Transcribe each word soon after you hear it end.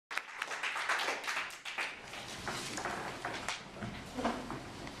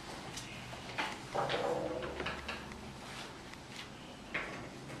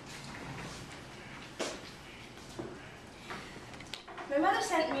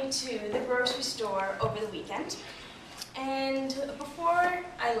me to the grocery store over the weekend, and before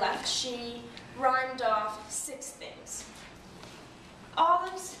I left, she rhymed off 6 things.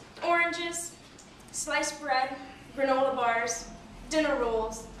 Olives, oranges, sliced bread, granola bars, dinner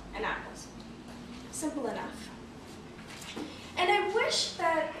rolls, and apples. Simple enough. And I wish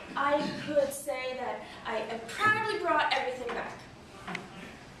that I could say that I proudly brought everything back. But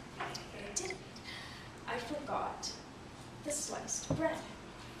I didn't. I forgot the sliced bread.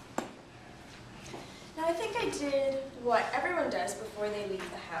 Now I think I did what everyone does before they leave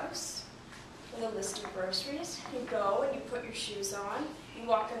the house. With a list of groceries, you go and you put your shoes on, you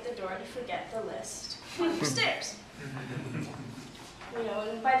walk out the door and you forget the list on your stairs. You know,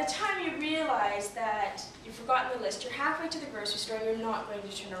 and by the time you realize that you've forgotten the list, you're halfway to the grocery store and you're not going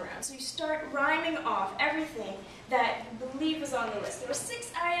to turn around. So you start rhyming off everything that you believe was on the list. There were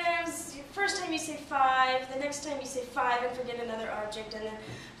 6 items. First time you say 5, the next time you say 5 and forget another object, and then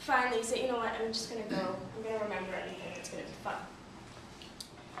finally you say, you know what, I'm just going to go. I'm going to remember everything. It's going to be fun.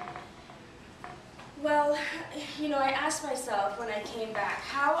 Well, you know, I asked myself when I came back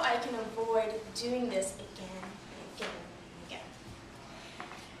how I can avoid doing this again and again and again.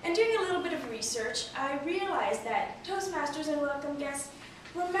 And doing a little bit of research, I realized that Toastmasters and welcome guests,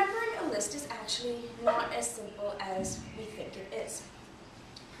 remembering a list is actually not as simple as we think it is.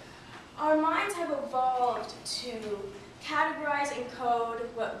 Our minds have evolved to categorize and code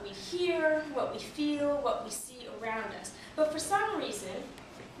what we hear, what we feel, what we see around us. But for some reason,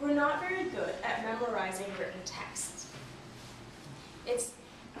 we're not very good at memorizing written texts.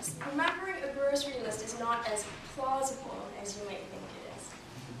 Remembering a grocery list is not as plausible as you might think it is.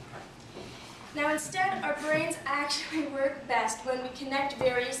 Now instead, our brains actually work best when we connect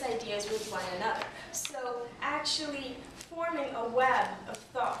various ideas with one another. So actually forming a web of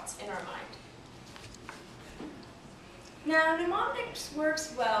thoughts in our mind. Now mnemonics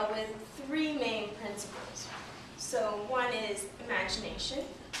works well with 3 main principles. So one is imagination,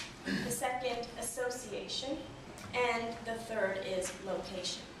 the second, association, and the third is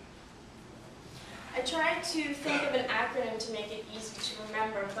location. I tried to think of an acronym to make it easy to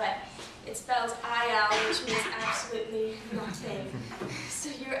remember, but it spells IL, which means absolutely nothing. So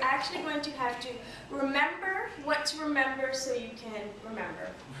you're actually going to have to remember what to remember so you can remember.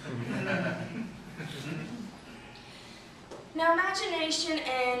 Now, imagination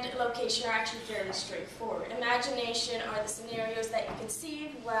and location are actually fairly straightforward. Imagination are the scenarios that you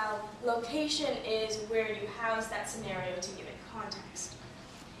conceive, while location is where you house that scenario to give it context.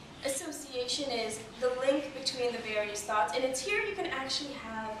 Association is the link between the various thoughts, and it's here you can actually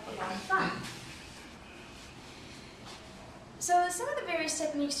have a lot of fun. So some of the various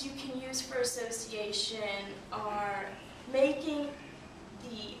techniques you can use for association are making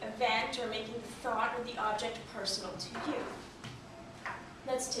the event or making the thought or the object personal to you.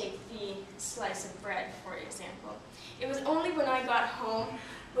 Let's take the slice of bread, for example. It was only when I got home,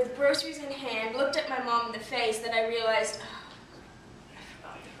 with groceries in hand, looked at my mom in the face that I realized, oh, I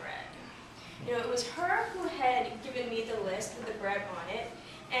forgot the bread. You know, it was her who had given me the list with the bread on it,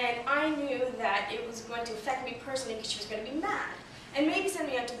 and I knew that it was going to affect me personally because she was going to be mad, and maybe send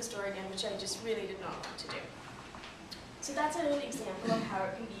me out to the store again, which I just really did not want to do. So that's an example of how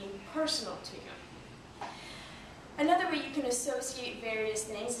it can be personal to you. Another way you can associate various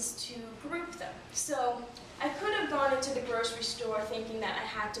things is to group them. So I could have gone into the grocery store thinking that I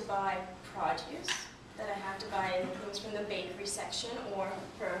had to buy produce, that I had to buy things from the bakery section or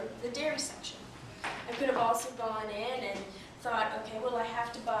from the dairy section. I could have also gone in and thought, okay, well I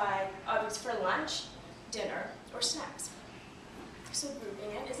have to buy objects for lunch, dinner, or snacks. So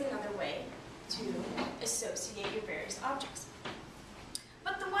grouping it is another way to associate your various objects.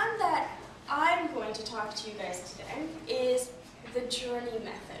 But the one that I'm going to talk to you guys today is the journey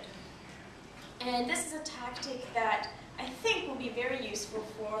method. And this is a tactic that I think will be very useful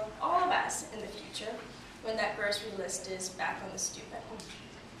for all of us in the future when that grocery list is back on the stoop at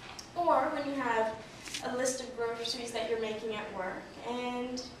home. Or when you have a list of groceries that you're making at work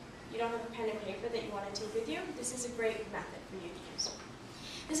and you don't have a pen and paper that you want to take with you, this is a great method for you to use.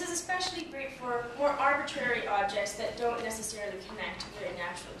 This is especially great for more arbitrary objects that don't necessarily connect very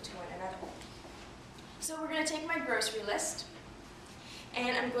naturally to one another. So we're going to take my grocery list,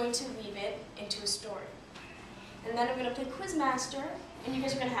 and I'm going to weave it into a story. And then I'm going to play Quizmaster, and you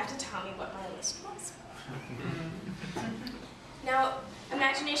guys are going to have to tell me what my list was. Now,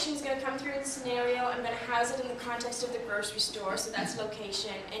 imagination is going to come through in the scenario. I'm going to house it in the context of the grocery store, so that's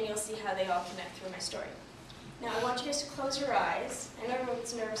location, and you'll see how they all connect through my story. Now, I want you guys to close your eyes. I know everyone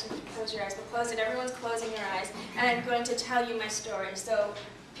gets nervous when you close your eyes, but close it. Everyone's closing your eyes, and I'm going to tell you my story, so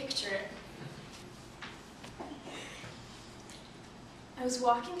picture it. I was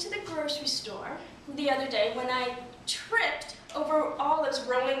walking to the grocery store the other day when I tripped over olives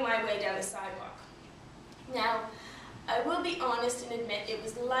rolling my way down the sidewalk. Now, I will be honest and admit it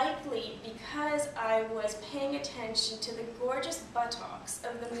was likely because I was paying attention to the gorgeous buttocks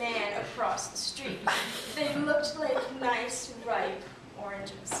of the man across the street. They looked like nice, ripe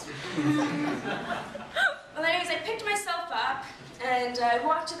oranges. Well, anyways, I picked myself up and I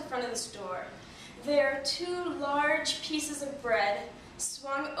walked to the front of the store. There, 2 large pieces of bread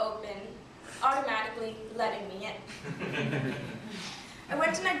swung open, automatically letting me in. I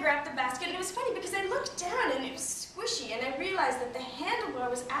went and I grabbed the basket, and it was funny because I looked down and it was squishy, and I realized that the handlebar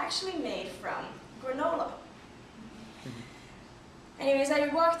was actually made from granola. Anyways, I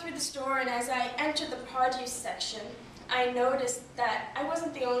walked through the store, and as I entered the produce section, I noticed that I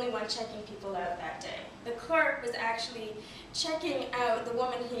wasn't the only one checking people out that day. The clerk was actually checking out the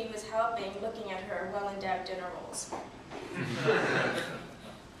woman he was helping, looking at her well-endowed dinner rolls.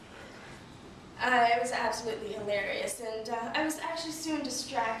 It was absolutely hilarious, and I was actually soon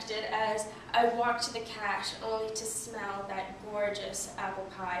distracted as I walked to the cash only to smell that gorgeous apple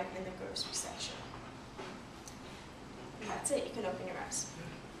pie in the grocery section. And that's it, you can open your eyes.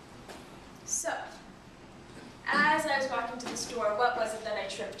 So, as I was walking to the store, what was it that I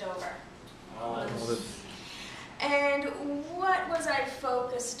tripped over? Olives. And what was I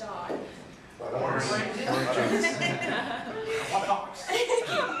focused on?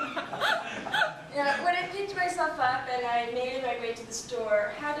 Now, when I picked myself up and I made my way to the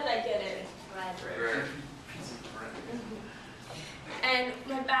store, how did I get in? Bread. And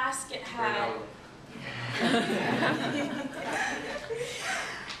my basket had...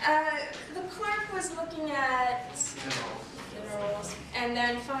 the clerk was looking at dinner rolls, and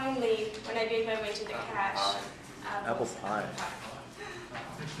then finally, when I made my way to the cash, Apple pie.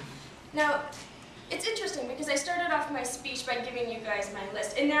 Now, it's interesting because I started off my speech by giving you guys my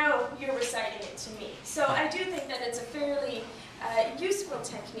list, and now you're reciting it to me. So I do think that it's a fairly useful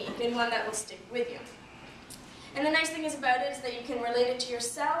technique and one that will stick with you. And the nice thing is about it is that you can relate it to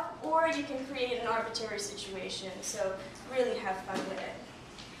yourself, or you can create an arbitrary situation, so really have fun with it.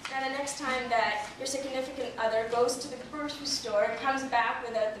 Now the next time that your significant other goes to the grocery store, comes back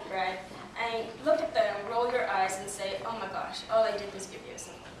without the bread, and look at them, roll your eyes and say, oh my gosh, all I did was give you a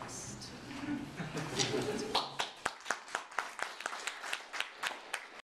simple list.